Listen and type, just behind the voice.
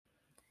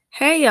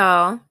Hey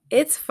y'all,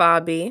 it's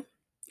Fabi,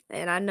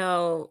 and I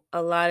know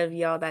a lot of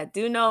y'all that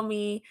do know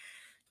me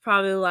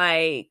probably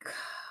like,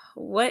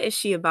 what is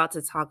she about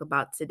to talk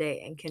about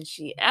today? And can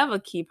she ever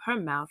keep her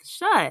mouth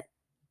shut?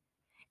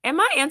 And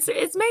my answer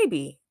is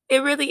maybe.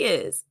 It really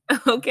is.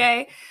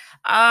 Okay.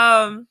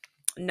 Um,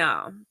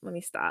 no, let me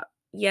stop.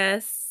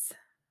 Yes,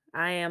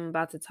 I am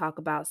about to talk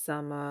about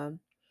some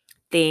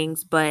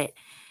things, but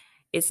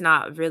it's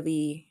not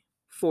really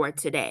for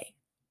today.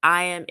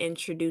 I am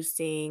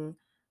introducing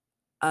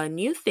a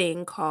new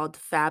thing called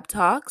Phab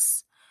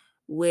Talks,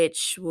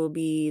 which will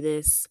be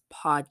this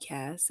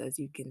podcast, as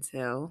you can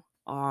tell.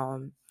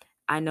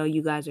 I know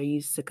you guys are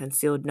used to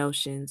Concealed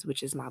Notions,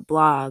 which is my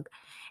blog,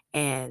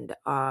 and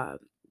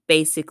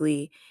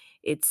basically,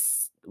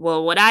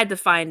 what I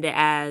defined it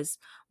as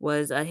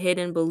was a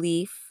hidden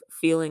belief,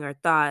 feeling, or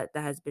thought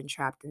that has been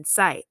trapped in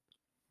sight.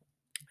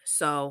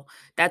 So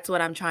that's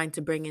what I'm trying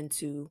to bring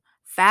into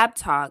Phab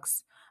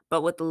Talks,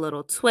 but with a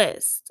little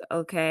twist.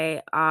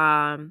 Okay.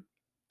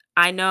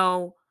 I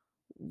know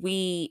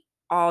we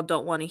all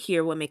don't want to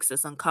hear what makes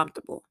us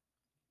uncomfortable.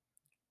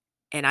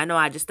 And I know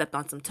I just stepped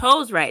on some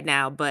toes right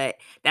now, but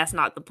that's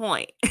not the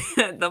point.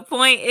 The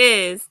point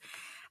is,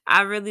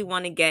 I really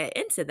want to get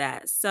into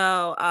that.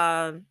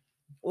 So,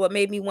 what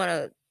made me want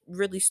to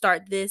really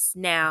start this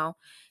now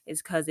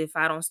is because if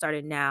I don't start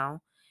it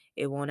now,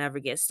 it won't ever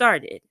get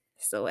started.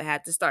 So, it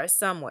had to start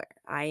somewhere.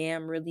 I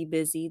am really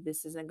busy.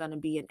 This isn't going to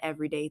be an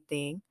everyday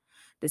thing.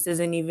 This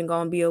isn't even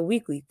going to be a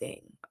weekly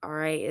thing. All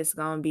right. It's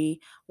going to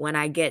be when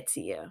I get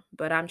to you.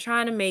 But I'm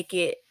trying to make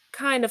it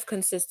kind of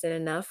consistent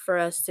enough for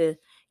us to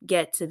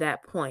get to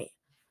that point.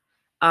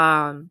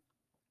 Um,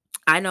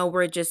 I know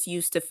we're just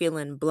used to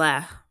feeling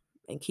blah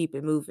and keep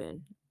it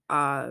moving.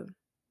 Uh,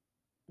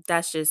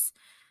 that's just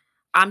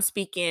I'm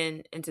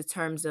speaking into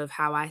terms of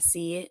how I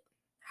see it,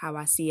 how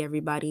I see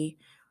everybody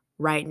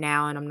right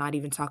now, and I'm not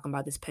even talking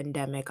about this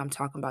pandemic. I'm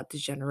talking about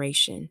this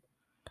generation.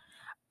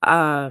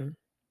 Um,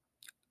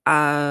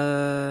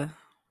 uh,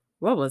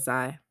 what was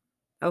I?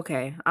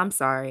 Okay, I'm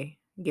sorry.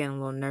 Getting a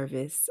little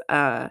nervous.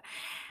 I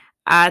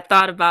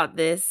thought about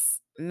this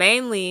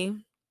mainly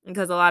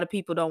because a lot of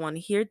people don't want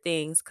to hear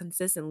things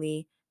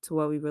consistently to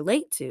what we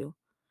relate to.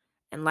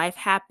 And life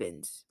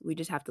happens. We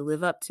just have to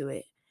live up to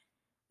it.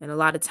 And a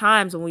lot of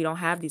times when we don't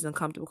have these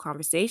uncomfortable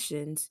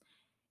conversations,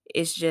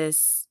 it's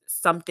just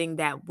something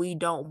that we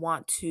don't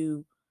want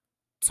to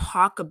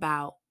talk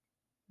about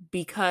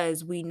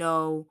because we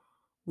know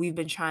we've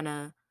been trying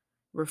to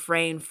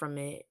refrain from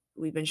it.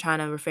 We've been trying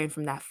to refrain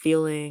from that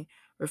feeling,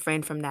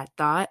 refrain from that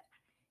thought.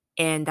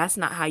 And that's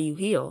not how you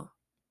heal.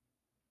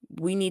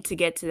 We need to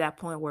get to that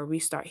point where we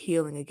start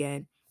healing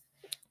again.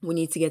 We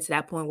need to get to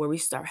that point where we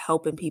start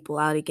helping people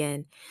out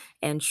again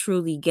and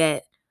truly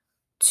get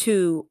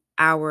to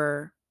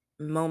our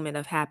moment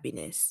of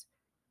happiness.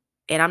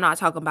 And I'm not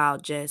talking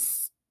about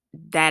just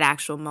that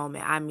actual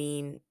moment. I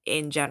mean,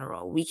 in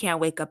general, we can't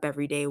wake up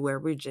every day where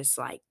we're just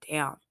like,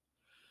 damn,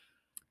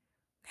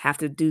 have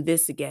to do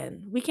this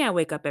again. We can't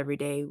wake up every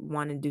day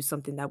wanting to do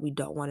something that we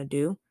don't want to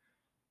do.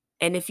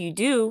 And if you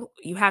do,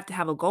 you have to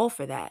have a goal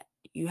for that.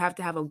 You have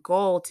to have a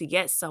goal to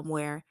get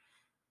somewhere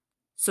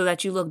so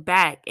that you look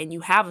back and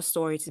you have a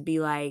story to be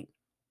like,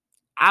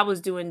 I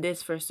was doing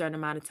this for a certain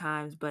amount of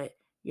times, but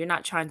you're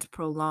not trying to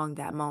prolong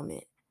that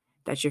moment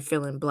that you're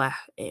feeling blah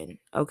in.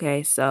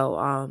 Okay.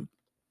 So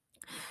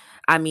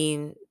I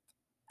mean,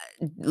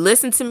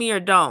 listen to me or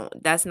don't.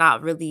 That's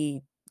not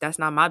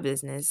my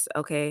business.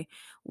 Okay.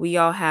 We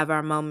all have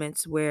our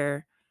moments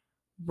where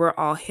we're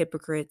all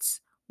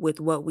hypocrites with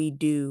what we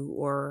do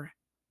or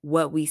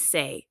what we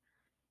say.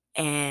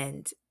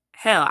 And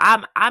hell,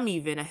 I'm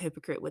even a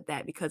hypocrite with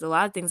that because a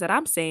lot of things that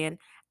I'm saying,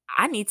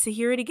 I need to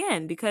hear it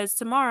again because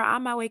tomorrow I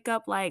might wake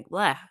up like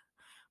blah.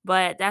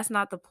 But that's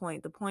not the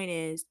point. The point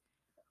is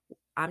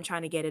I'm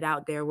trying to get it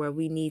out there where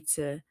we need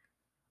to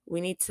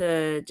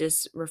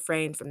just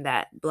refrain from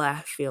that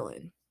blah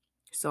feeling.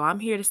 So I'm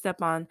here to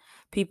step on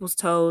people's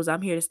toes.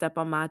 I'm here to step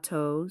on my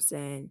toes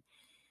and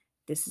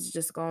this is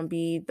just going to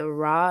be the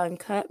raw and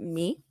cut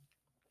me.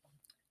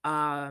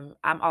 I'm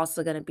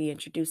also going to be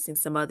introducing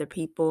some other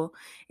people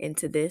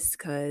into this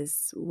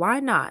cuz why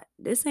not?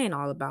 This ain't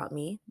all about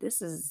me.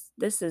 This is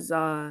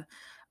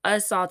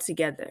us all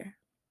together.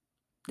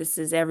 This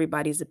is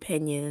everybody's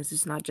opinions.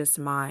 It's not just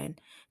mine.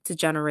 It's a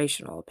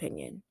generational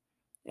opinion.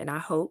 And I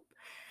hope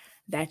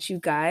that you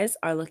guys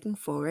are looking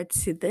forward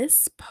to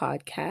this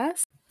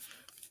podcast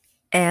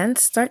and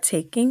start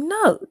taking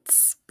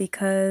notes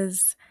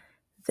because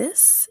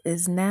this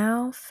is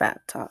now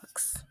Fat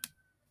Talks.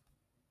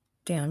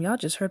 Damn, y'all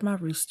just heard my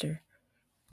rooster.